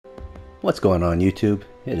What's going on YouTube?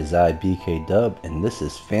 It is I, BK Dub, and this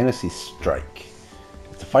is Fantasy Strike.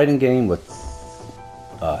 It's a fighting game with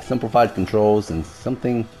simplified controls and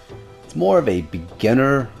something, it's more of a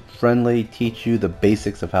beginner friendly, teach you the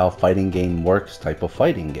basics of how a fighting game works type of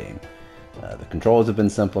fighting game. The controls have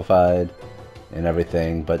been simplified and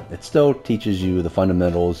everything, but it still teaches you the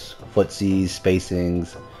fundamentals, footsies,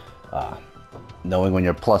 spacings, knowing when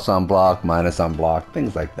you're plus on block, minus on block,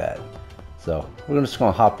 things like that. So we're just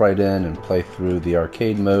going to hop right in and play through the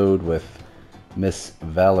arcade mode with Miss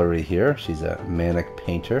Valerie here. She's a manic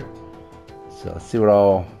painter. So let's see what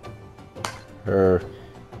all her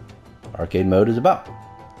arcade mode is about.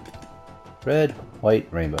 Red, white,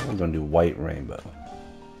 rainbow. We're going to do white rainbow.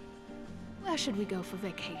 Where should we go for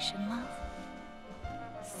vacation, love?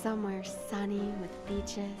 Somewhere sunny with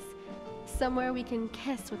beaches. Somewhere we can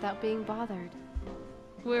kiss without being bothered.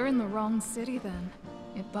 We're in the wrong city then.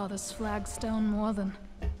 It bothers Flagstone more than...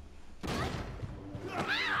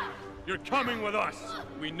 You're coming with us!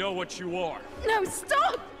 We know what you are! No,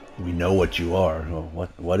 stop! We know what you are. Well,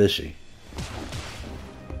 what is she?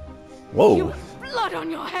 Whoa! You have blood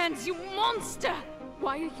on your hands, you monster!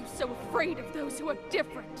 Why are you so afraid of those who are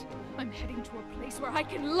different? I'm heading to a place where I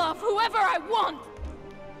can love whoever I want!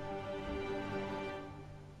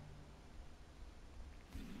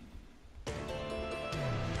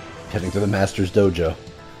 Heading to the Master's Dojo.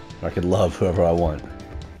 I could love whoever I want.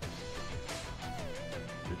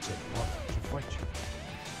 It's an honor to fight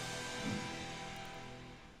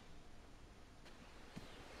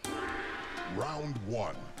you. Round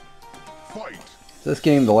one. Fight. This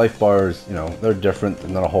game, the life bars, you know, they're different.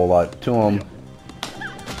 There's not a whole lot to them.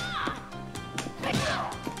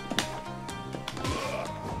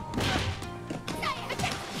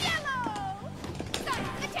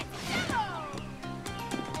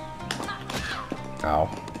 Ow.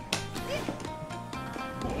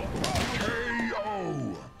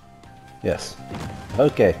 KO. Yes.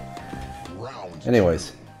 Okay. Round Anyways,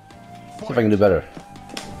 see if I can do better.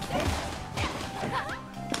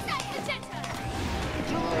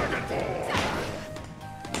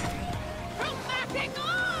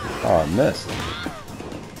 Oh, I missed.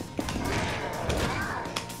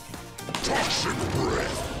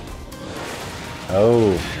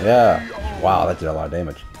 Oh, yeah. Wow, that did a lot of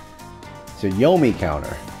damage. So Yomi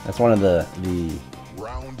counter. That's one of the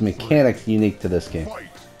mechanics unique to this game.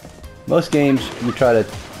 Most games,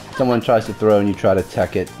 someone tries to throw and you try to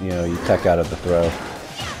tech it. You know, you tech out of the throw.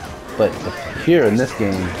 But here in this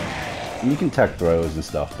game, you can tech throws and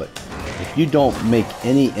stuff. But if you don't make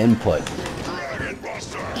any input,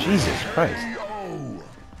 Jesus Christ!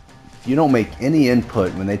 If you don't make any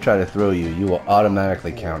input when they try to throw you, you will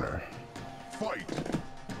automatically counter.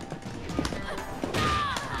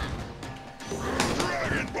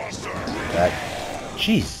 That,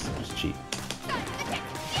 jeez, that was cheap.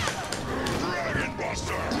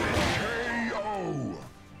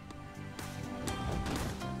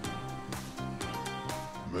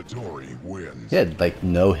 Midori wins. He had like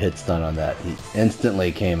no hits done on that. He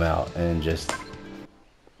instantly came out and just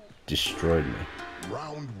destroyed me.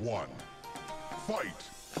 Round one. Fight.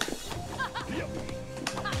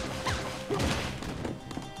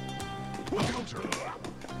 Counter.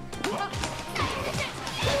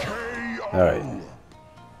 Alright.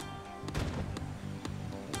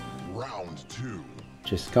 Round two.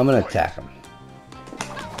 Just come and attack him.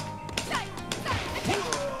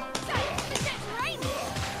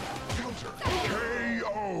 Counter.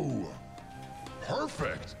 KO.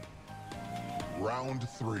 Perfect. Round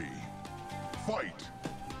three. Fight.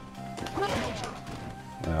 Counter.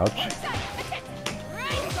 Ouch.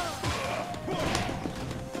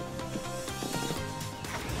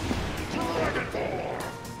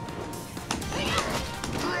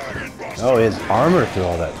 Oh, his armor through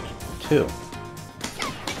all that too.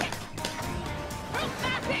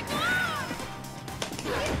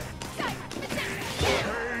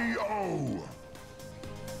 KO.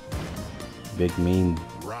 Big mean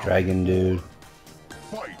dragon dude.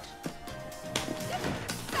 Fight.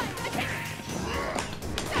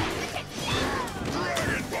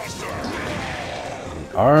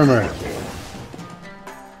 Armor.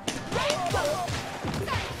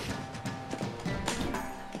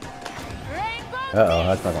 Uh-oh,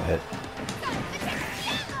 that's not gonna hit.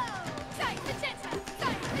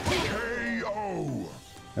 KO.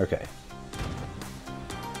 Okay.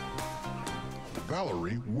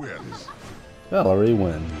 Valerie wins. Valerie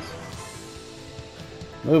wins.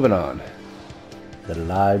 Moving on. The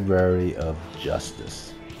Library of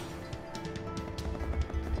Justice.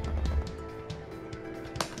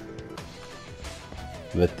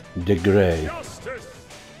 with De Grey. Justice!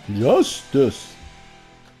 Justice!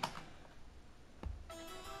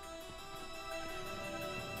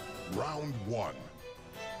 Round 1.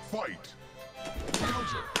 Fight.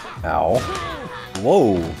 Counter. Ow.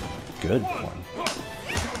 Whoa. Good one.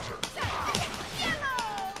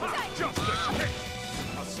 Just a hit.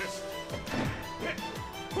 Assist. Hit.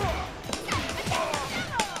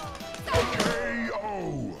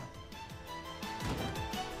 KO.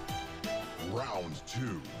 Round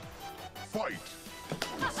 2. Fight.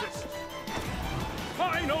 Assist.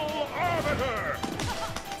 Final arbiter.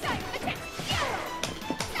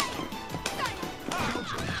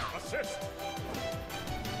 Assist.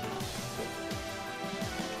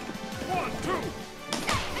 1, 2.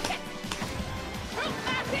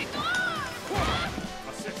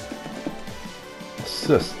 Assist.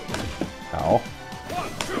 Assist. Ow. 1,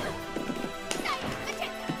 2.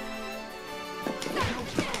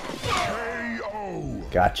 KO.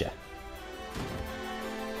 Gotcha.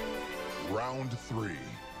 Round 3.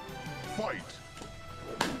 Fight.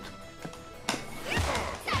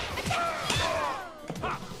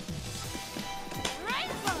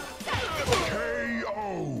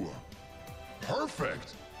 KO.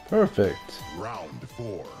 Perfect. Perfect. Round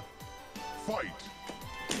 4. Fight.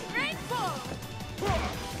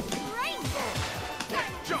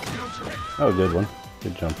 Jump. Oh, good one.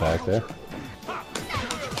 Good jump back there.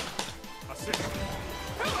 Assist.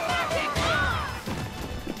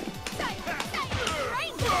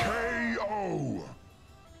 KO.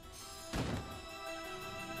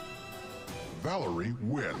 Valerie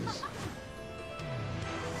wins.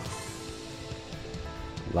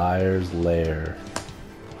 Liar's Lair.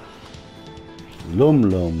 Lum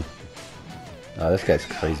Lum. Oh, this guy's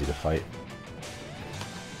crazy to fight.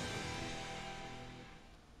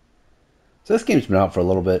 So this game's been out for a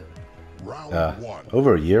little bit. Round 1.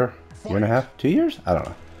 Over a year? Year and a half? 2 years? I don't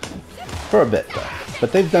know. For a bit, though.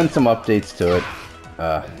 But they've done some updates to it.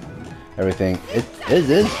 Everything. It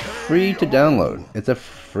is free to download. It's a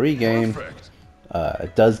free game. Perfect.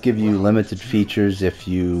 It does give you limited features if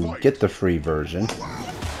you get the free version.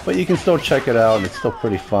 But you can still check it out, and it's still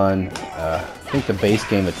pretty fun. I think the base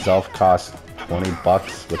game itself costs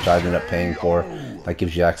 $20, which I ended up paying for. That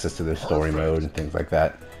gives you access to their story mode and things like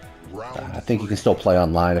that. I think you can still play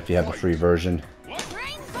online if you have the free version.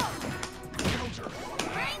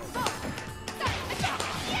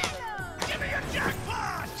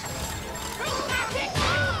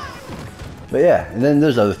 But yeah, and then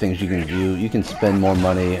there's other things you can do. You can spend more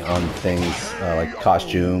money on things like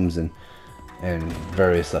costumes and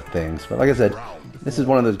various things. But like I said, this is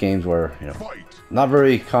one of those games where, you know, not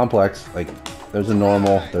very complex. Like, there's a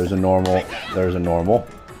normal, there's a normal, there's a normal.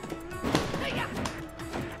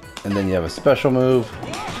 And then you have a special move,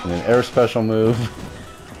 and an air special move.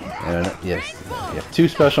 And yes, you have 2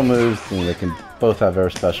 special moves, and they can both have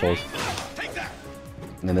air specials.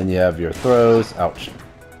 And then you have your throws, ouch.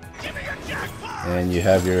 And you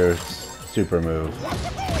have your super move.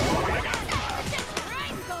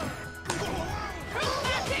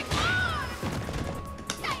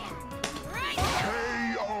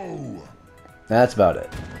 That's about it.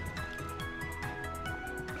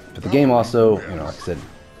 But the game also, you know, like I said,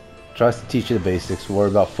 tries to teach you the basics. Worry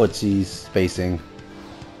about footsies, spacing,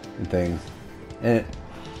 and things. And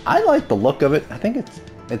I like the look of it. I think it's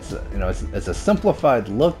you know, it's a simplified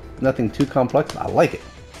look, nothing too complex. I like it.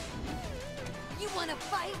 You wanna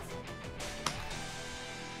fight?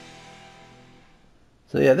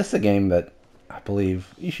 So yeah, this is a game that I believe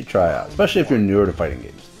you should try out, especially if you're newer to fighting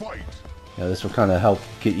games. You know, this will kind of help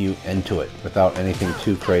get you into it without anything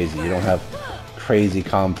too crazy. You don't have crazy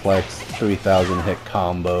complex 3,000 hit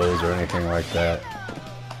combos or anything like that.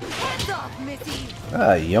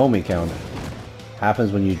 Ah, Yomi counter.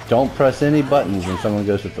 Happens when you don't press any buttons when someone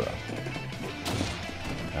goes to throw.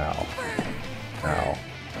 Ow. Ow.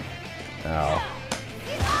 Ow.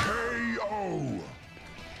 KO.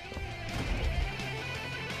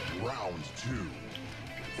 Round 2.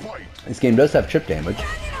 Fight. This game does have chip damage.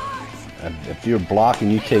 If you're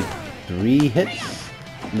blocking, you take 3 hits,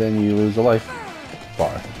 then you lose a life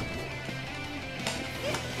bar.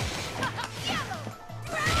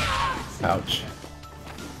 Ouch.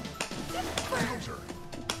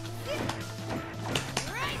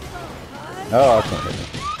 Oh, that's not hitting.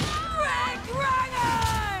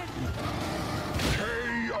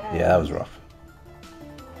 Yeah, that was rough.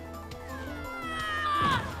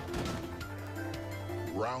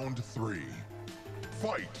 Round 3.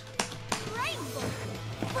 Fight.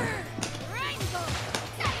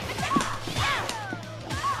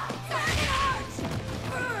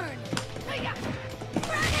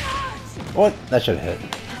 What? That should have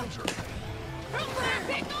hit.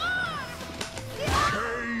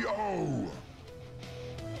 KO.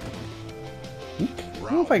 I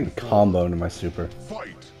don't know if I can combo into my super.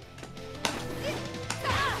 Fight.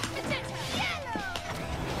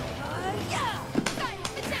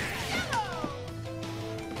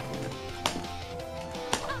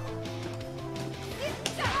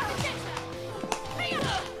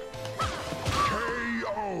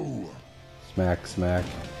 Smack, smack.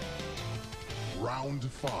 Round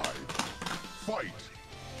 5. Fight.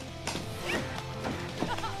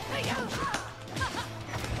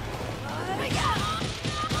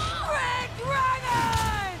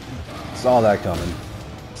 Saw that coming.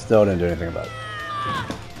 Still didn't do anything about it.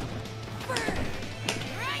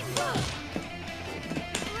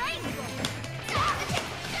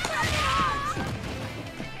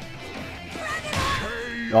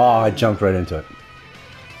 Oh, I jumped right into it.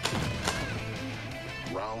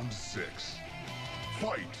 Round 6.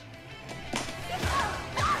 Fight.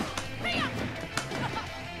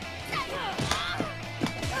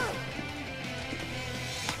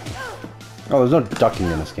 Oh, there's no ducking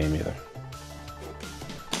in this game either.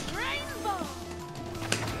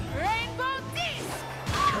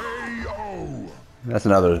 KO. That's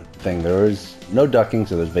another thing. There is no ducking,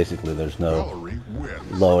 so there's no Valerie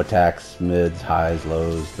wins. low attacks, mids, highs,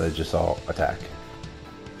 lows. They just all attack.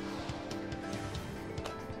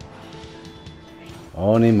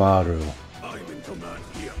 Onimaru. I'm in command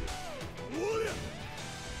here.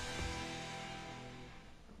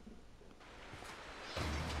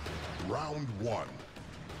 Round 1.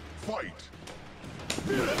 Fight.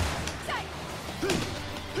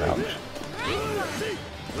 Ouch.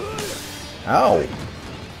 Ow!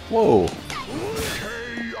 Whoa!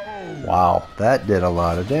 KO. Wow, that did a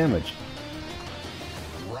lot of damage.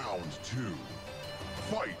 Round 2.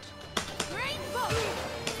 Fight.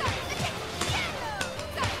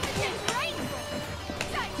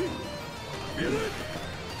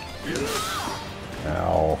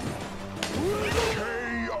 Ow.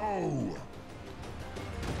 KO.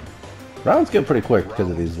 Rounds get pretty quick because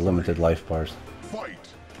of these limited life bars. Fight.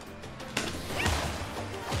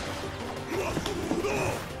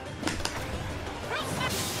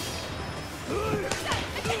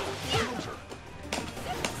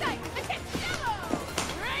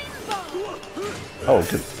 Oh,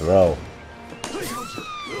 good throw.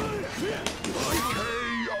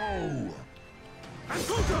 KO.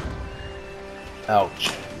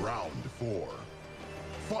 Ouch. Round 4.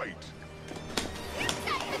 Fight.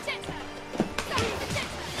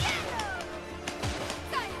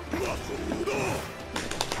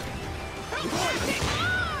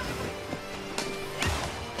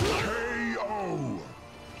 KO.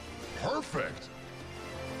 Perfect.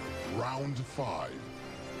 Round 5.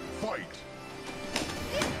 Fight.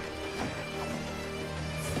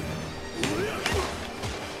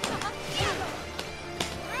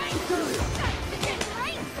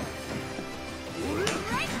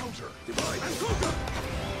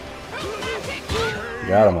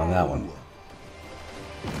 Got him on that one.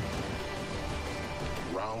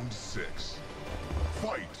 Round 6.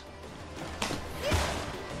 Fight.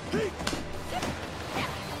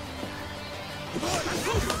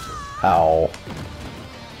 Ow.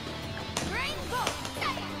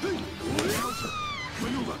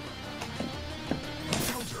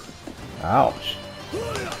 Ouch.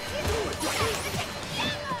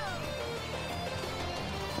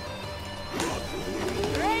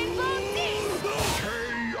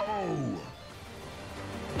 KO.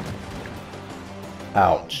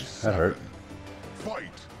 Ouch. That hurt. Fight.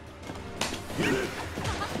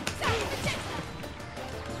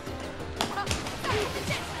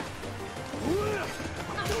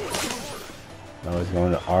 Now he's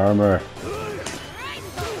going to armor.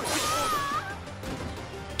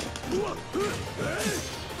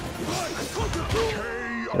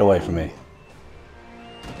 Get away from me.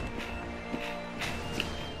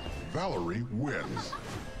 Valerie wins.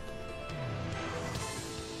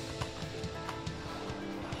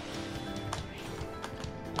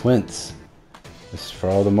 Quince. This is for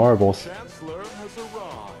all the marbles. Chancellor has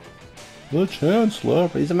arrived. The Chancellor.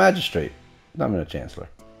 But he's a magistrate. Not even a Chancellor.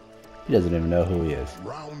 He doesn't even know who he is.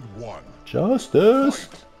 Round 1. Justice.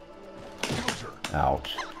 Counter.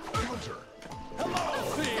 Ouch. Counter.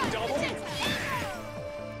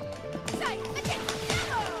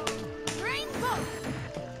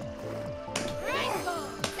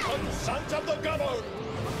 Consent of the governed.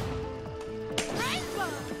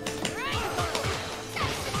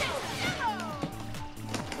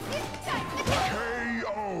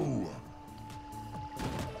 KO.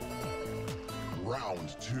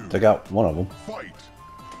 Round 2. Took out one of them. Fight.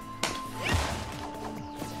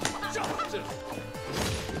 Justice.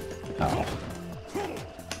 Ow. Counter.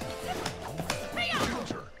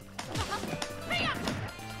 Counter.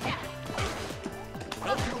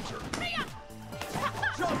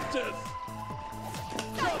 Justice.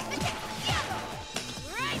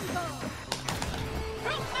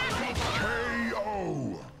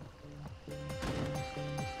 KO.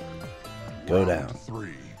 Go down. Round 3.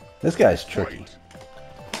 This guy's tricky. Fight.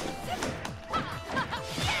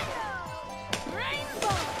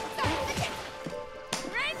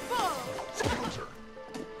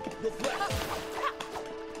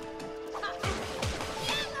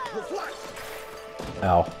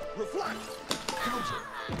 Ow. Reflect. Counter.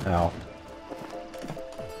 Ow.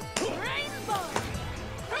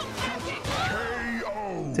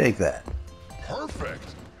 KO. Take that.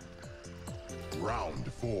 Perfect.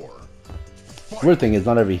 Round 4. Weird thing is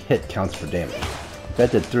not every hit counts for damage.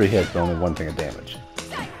 That did 3 hits, but only 1 thing of damage.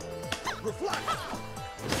 Reflect.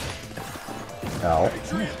 Ow.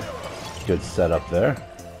 Good setup there.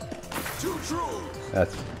 Too true.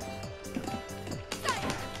 That's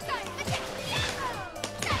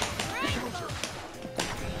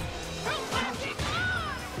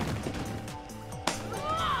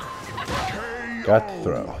got the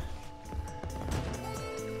throw.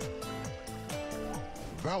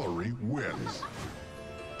 Valerie wins.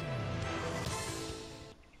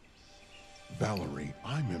 Valerie,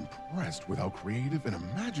 I'm impressed with how creative and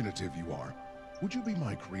imaginative you are. Would you be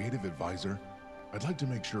my creative advisor? I'd like to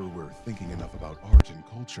make sure we're thinking enough about art and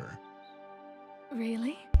culture.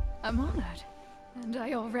 Really? I'm honored. And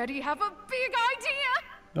I already have a big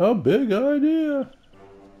idea! A big idea.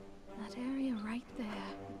 That area right there.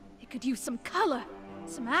 It could use some color,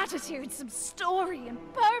 some attitude, some story and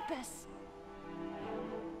purpose.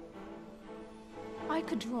 I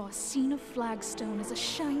could draw a scene of Flagstone as a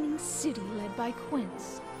shining city led by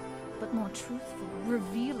Quince, but more truthful,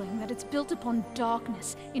 revealing that it's built upon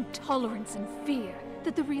darkness, intolerance, and fear,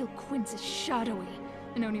 that the real Quince is shadowy,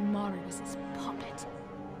 and only Maru is his puppet.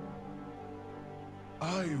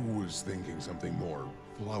 I was thinking something more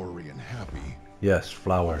flowery and happy. Yes,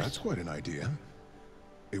 flowers. That's quite an idea.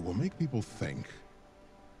 It will make people think.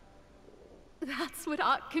 That's what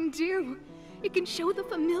art can do. It can show the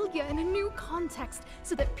familiar in a new context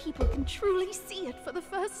so that people can truly see it for the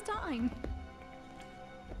first time.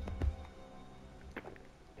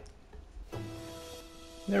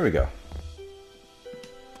 There we go.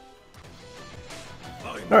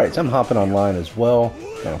 Alright, so I'm hopping online as well.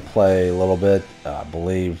 Gonna play a little bit. I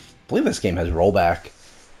believe this game has rollback.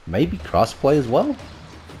 Maybe crossplay as well? So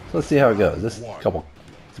let's see how it goes. This couple,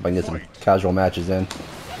 see if I can get some casual matches in.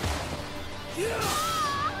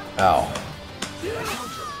 Ow.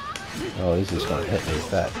 Oh, he's just gonna hit me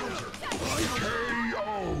with that.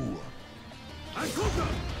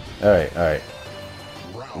 Alright, alright.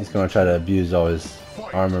 He's gonna try to abuse all his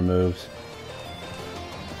armor moves.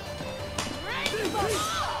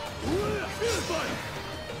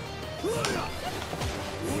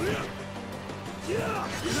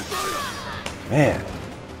 Man.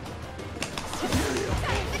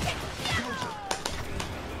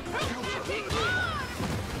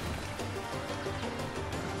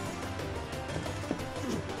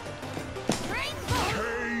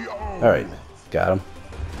 Alright, got him.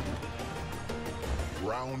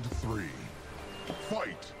 Round 3.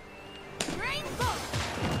 Fight.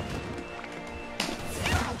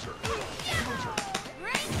 Counter.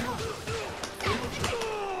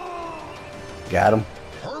 Got him.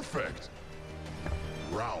 Perfect.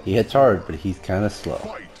 Round. He hits hard, but he's kind of slow.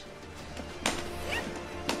 Fight.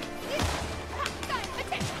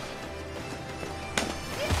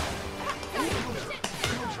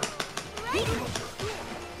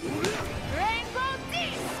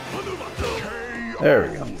 There we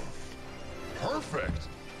go. Perfect.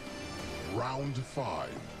 Round 5.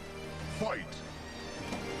 Fight.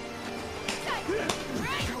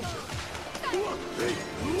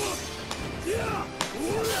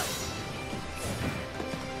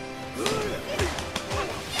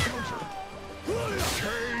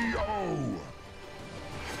 KO.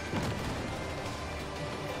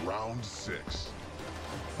 Round 6.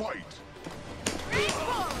 Fight.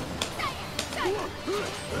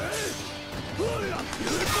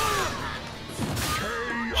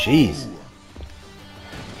 Jeez.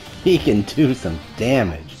 He can do some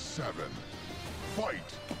damage. 7. Fight.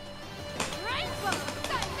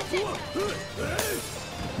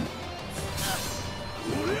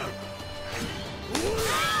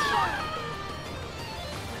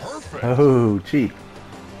 Perfect. Oh, cheap.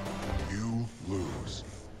 You lose.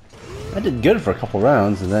 I did good for a couple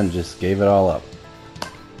rounds and then just gave it all up.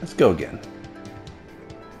 Let's go again.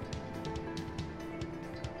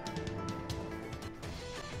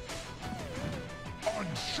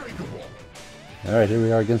 Unshakable. Alright, here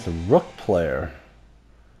we are against a Rook player.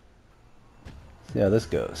 See how this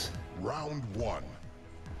goes. Round 1.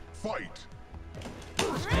 Fight.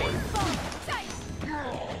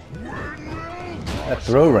 That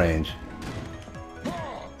throw range.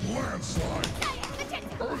 Landslide.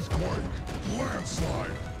 Earthquake.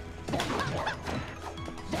 Landslide. Thunderclap.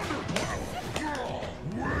 Thunderclap.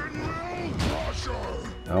 Windmill crusher.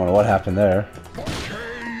 I don't know what happened there.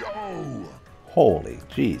 KO. Holy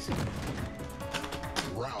jeez.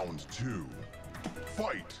 Round 2.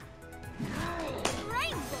 Fight.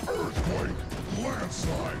 Earthquake!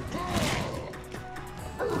 Landslide!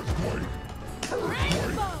 Earthquake! Earthquake!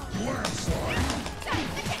 Landslide!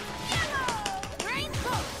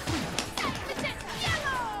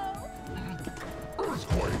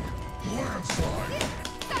 Earthquake! Landslide!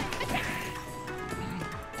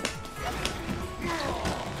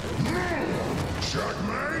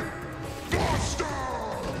 Checkmate! Buster!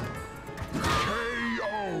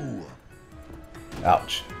 KO!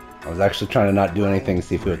 Ouch. I was actually trying to not do anything to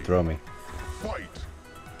see if he would throw me. Fight!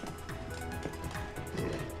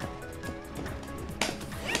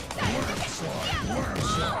 Landslide!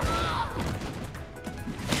 Landslide!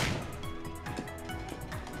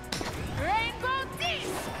 Rainbow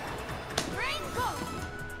Disc! Rainbow!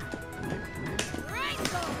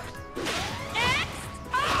 Rainbow! X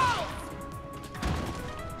out!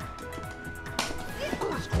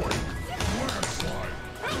 Earthquake! Landslide!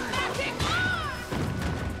 Chromatic arm!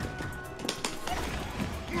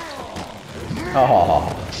 Oh,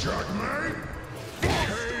 Checkmate!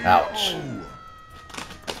 ouch.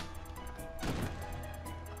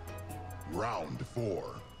 Round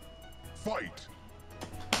 4. Fight!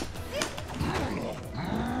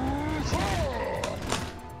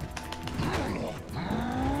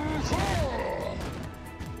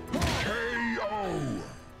 KO!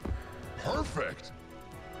 Perfect!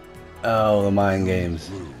 Oh, the mind games.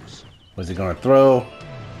 Lose. Was he gonna throw?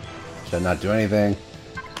 Should I not do anything?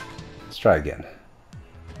 Let's try again.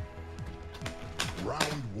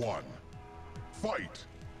 Round 1. Fight!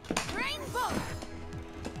 Rainbow!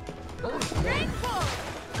 Earthquake! Rainbow!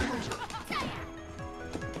 Counter!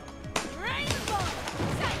 Rainbow!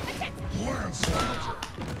 Landslide!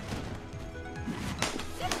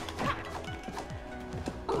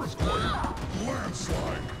 Earthquake!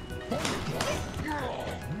 Landslide! Thunderclap!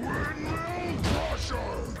 Windmill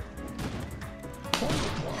Crusher!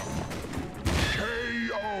 Thunderclap!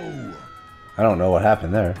 KO! I don't know what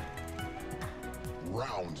happened there.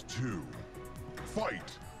 Round 2.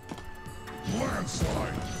 Fight!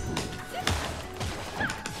 Landslide!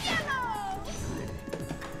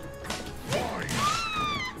 Fight!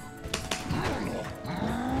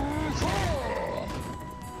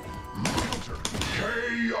 Counter!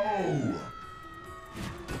 KO!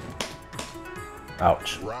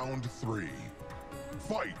 Ouch. Round 3.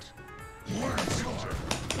 Fight! Landslide!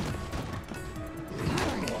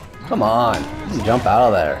 Come on. Jump out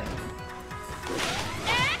of there.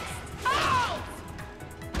 X out!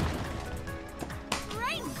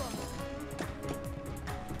 Rainbow!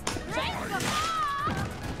 Rainbow!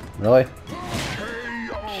 Really?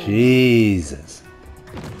 KO! Jesus.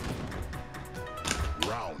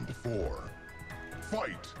 Round 4.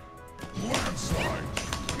 Fight! Landslide!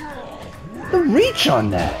 The reach on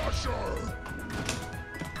that. Crusher!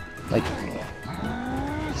 Like,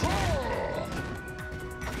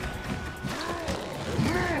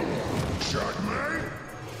 Checkmate!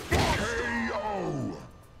 KO!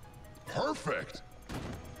 Perfect!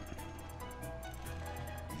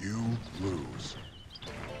 You lose.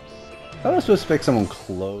 I was supposed to pick someone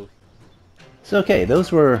close. So okay,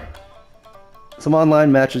 those were some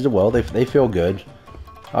online matches as well. They feel good.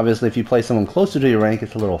 Obviously, if you play someone closer to your rank,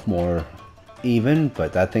 it's a little more even.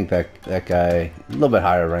 But I think that guy a little bit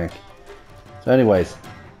higher rank. So, anyways,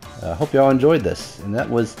 I hope you all enjoyed this. And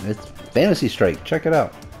it's Fantasy Strike. Check it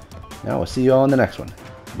out. Now we'll see you all in the next one.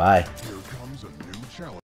 Bye.